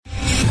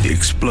The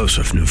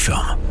explosive new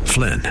film,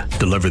 Flynn,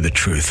 deliver the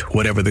truth,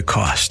 whatever the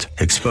cost,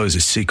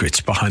 exposes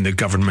secrets behind the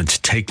government's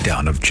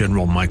takedown of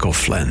General Michael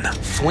Flynn.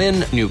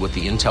 Flynn knew what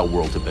the intel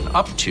world had been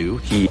up to.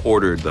 He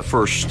ordered the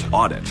first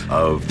audit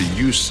of the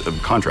use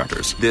of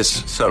contractors.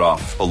 This set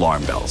off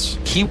alarm bells.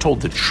 He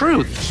told the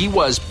truth. He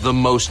was the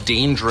most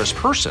dangerous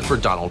person for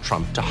Donald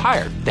Trump to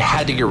hire. They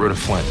had to get rid of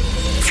Flynn.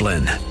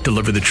 Flynn,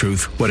 deliver the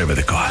truth, whatever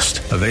the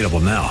cost. Available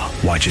now.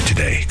 Watch it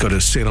today. Go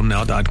to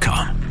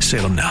salemnow.com.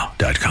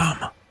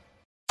 salemnow.com.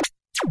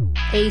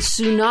 A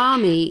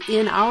tsunami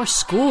in our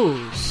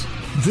schools.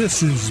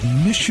 This is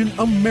Mission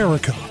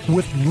America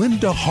with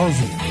Linda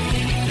Harvey.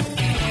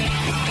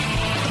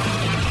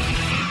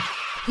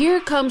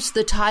 Here comes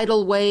the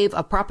tidal wave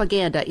of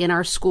propaganda in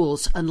our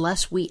schools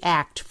unless we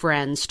act,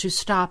 friends, to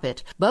stop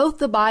it. Both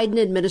the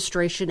Biden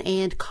administration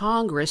and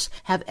Congress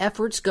have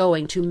efforts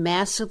going to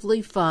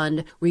massively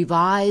fund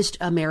revised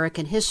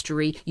American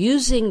history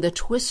using the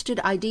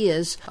twisted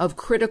ideas of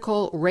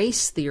critical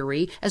race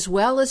theory, as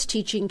well as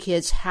teaching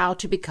kids how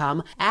to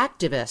become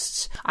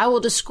activists. I will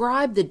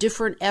describe the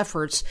different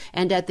efforts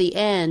and at the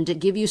end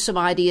give you some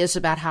ideas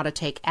about how to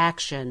take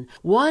action.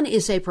 One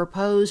is a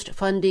proposed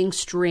funding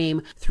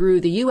stream through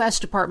the U.S.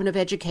 Department of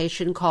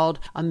Education called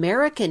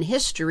American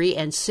History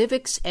and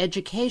Civics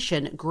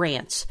Education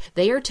Grants.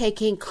 They are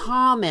taking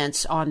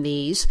comments on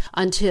these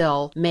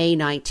until May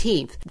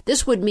 19th.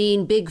 This would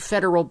mean big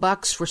federal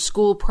bucks for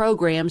school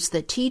programs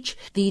that teach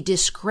the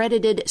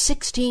discredited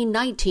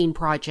 1619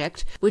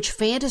 Project, which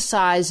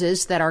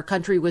fantasizes that our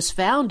country was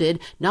founded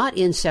not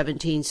in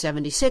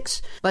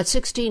 1776, but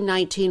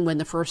 1619 when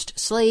the first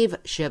slave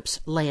ships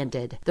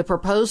landed. The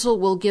proposal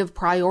will give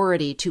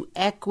priority to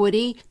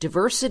equity,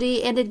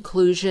 diversity, and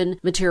inclusion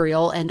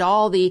material and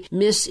all the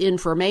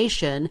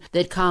misinformation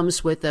that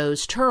comes with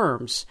those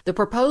terms. The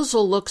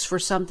proposal looks for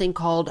something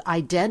called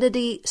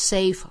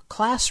identity-safe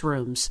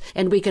classrooms,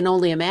 and we can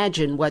only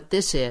imagine what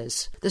this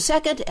is. The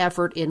second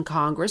effort in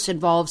Congress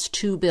involves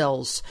two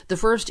bills. The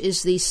first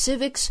is the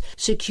Civics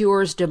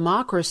Secures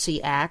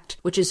Democracy Act,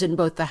 which is in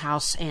both the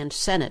House and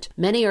Senate.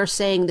 Many are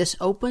saying this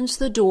opens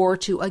the door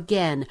to,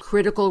 again,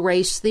 critical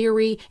race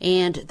theory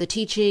and the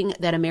teaching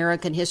that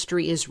American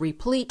history is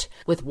replete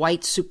with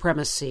white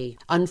supremacy.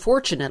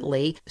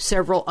 Unfortunately,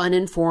 several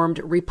uninformed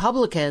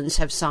Republicans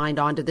have signed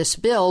on to this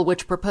bill,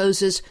 which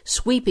proposes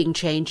sweeping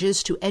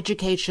changes to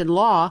education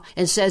law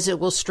and says it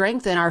will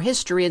strengthen our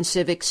history and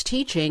civics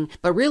teaching,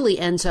 but really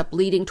ends up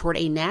leading toward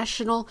a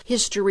national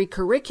history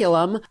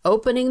curriculum,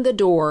 opening the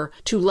door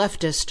to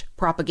leftist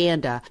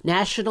propaganda.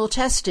 National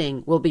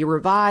testing will be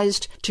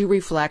revised to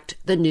reflect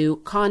the new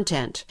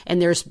content.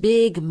 And there's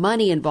big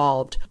money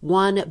involved,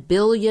 $1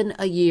 billion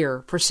a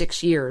year for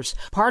 6 years,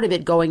 part of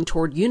it going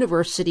toward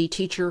university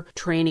teacher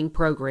training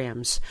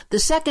programs. The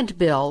second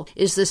bill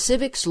is the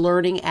Civics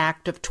Learning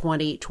Act of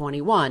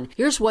 2021.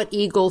 Here's what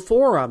Eagle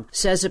Forum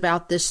says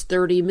about this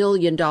 $30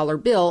 million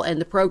bill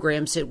and the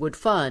programs it would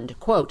fund.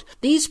 Quote,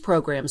 these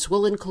programs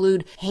will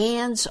include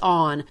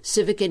hands-on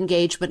civic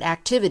engagement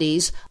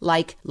activities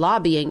like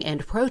lobbying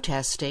and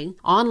protesting,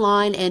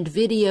 online and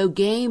video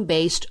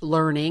game-based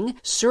learning,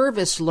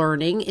 service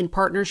learning in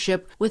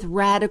partnership with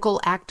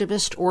radical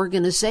activist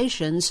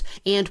organizations,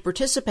 and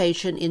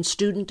participation in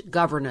student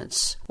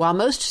governance. While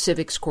most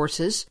civics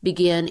courses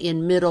begin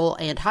in middle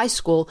and high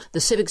school,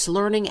 the Civics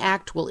Learning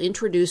Act will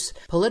introduce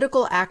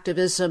political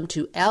activism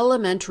to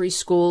elementary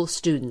school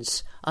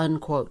students.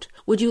 Unquote.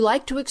 Would you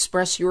like to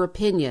express your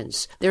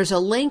opinions? There's a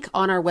link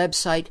on our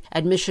website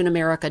at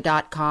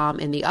missionamerica.com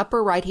in the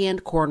upper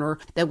right-hand corner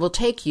that will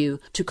take you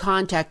to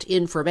contact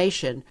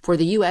information for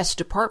the U.S.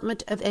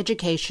 Department of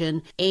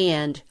Education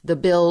and the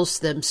bills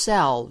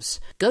themselves.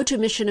 Go to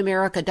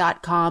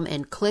missionamerica.com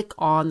and click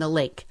on the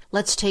link.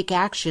 Let's take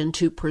action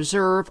to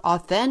preserve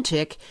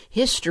authentic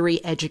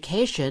history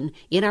education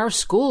in our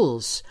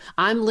schools.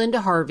 I'm Linda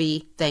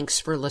Harvey. Thanks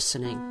for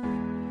listening.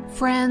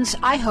 Friends,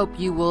 I hope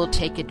you will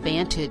take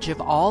advantage of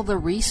all the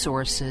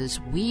resources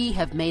we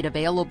have made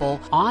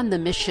available on the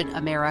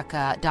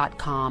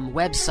missionamerica.com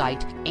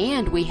website,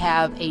 and we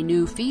have a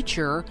new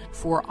feature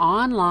for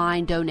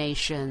online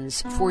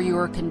donations for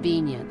your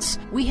convenience.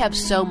 We have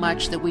so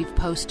much that we've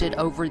posted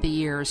over the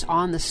years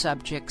on the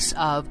subjects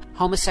of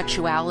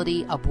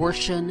homosexuality,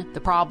 abortion,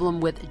 the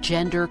problem with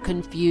gender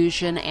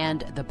confusion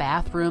and the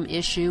bathroom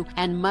issue,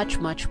 and much,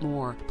 much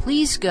more.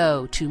 Please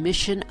go to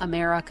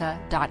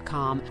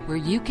missionamerica.com where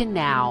you can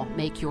now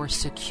make your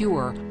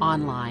secure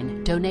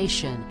online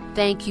donation.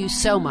 Thank you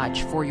so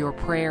much for your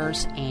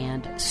prayers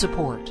and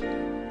support.